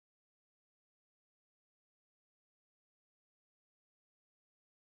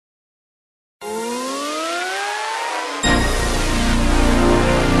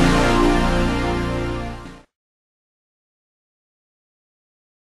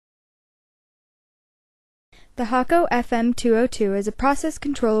The Hakko FM202 is a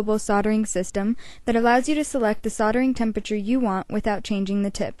process-controllable soldering system that allows you to select the soldering temperature you want without changing the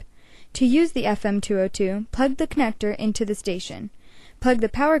tip. To use the FM202, plug the connector into the station. Plug the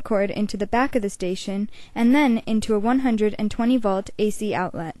power cord into the back of the station and then into a 120-volt AC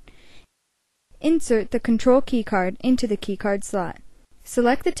outlet. Insert the control keycard into the keycard slot.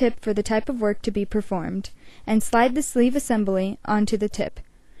 Select the tip for the type of work to be performed, and slide the sleeve assembly onto the tip.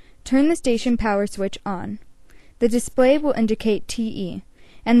 Turn the station power switch on. The display will indicate TE,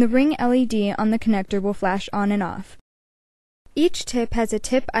 and the ring LED on the connector will flash on and off. Each tip has a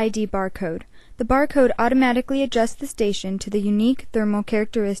tip ID barcode. The barcode automatically adjusts the station to the unique thermal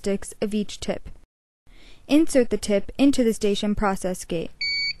characteristics of each tip. Insert the tip into the station process gate.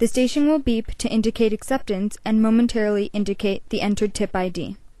 The station will beep to indicate acceptance and momentarily indicate the entered tip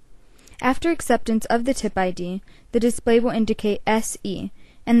ID. After acceptance of the tip ID, the display will indicate SE,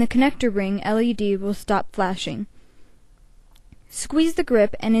 and the connector ring LED will stop flashing. Squeeze the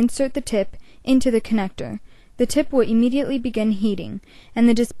grip and insert the tip into the connector. The tip will immediately begin heating, and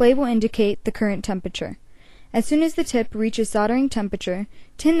the display will indicate the current temperature. As soon as the tip reaches soldering temperature,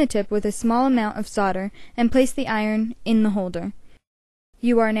 tin the tip with a small amount of solder and place the iron in the holder.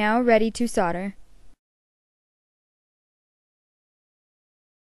 You are now ready to solder.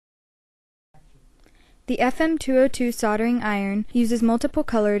 The FM202 soldering iron uses multiple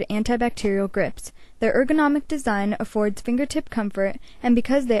colored antibacterial grips. Their ergonomic design affords fingertip comfort, and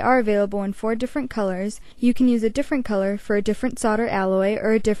because they are available in 4 different colors, you can use a different color for a different solder alloy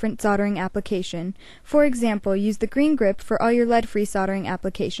or a different soldering application. For example, use the green grip for all your lead-free soldering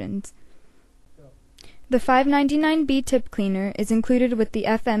applications. The 599B tip cleaner is included with the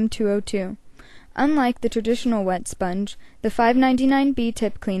FM202. Unlike the traditional wet sponge, the 599B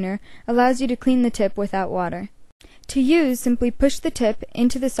tip cleaner allows you to clean the tip without water. To use, simply push the tip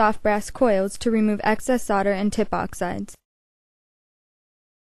into the soft brass coils to remove excess solder and tip oxides.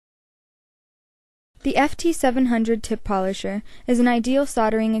 The FT700 tip polisher is an ideal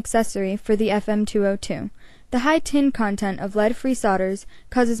soldering accessory for the FM202. The high tin content of lead-free solders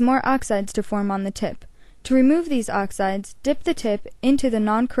causes more oxides to form on the tip. To remove these oxides, dip the tip into the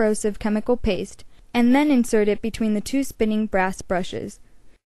non-corrosive chemical paste and then insert it between the 2 spinning brass brushes.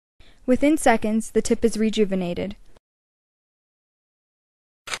 Within seconds, the tip is rejuvenated.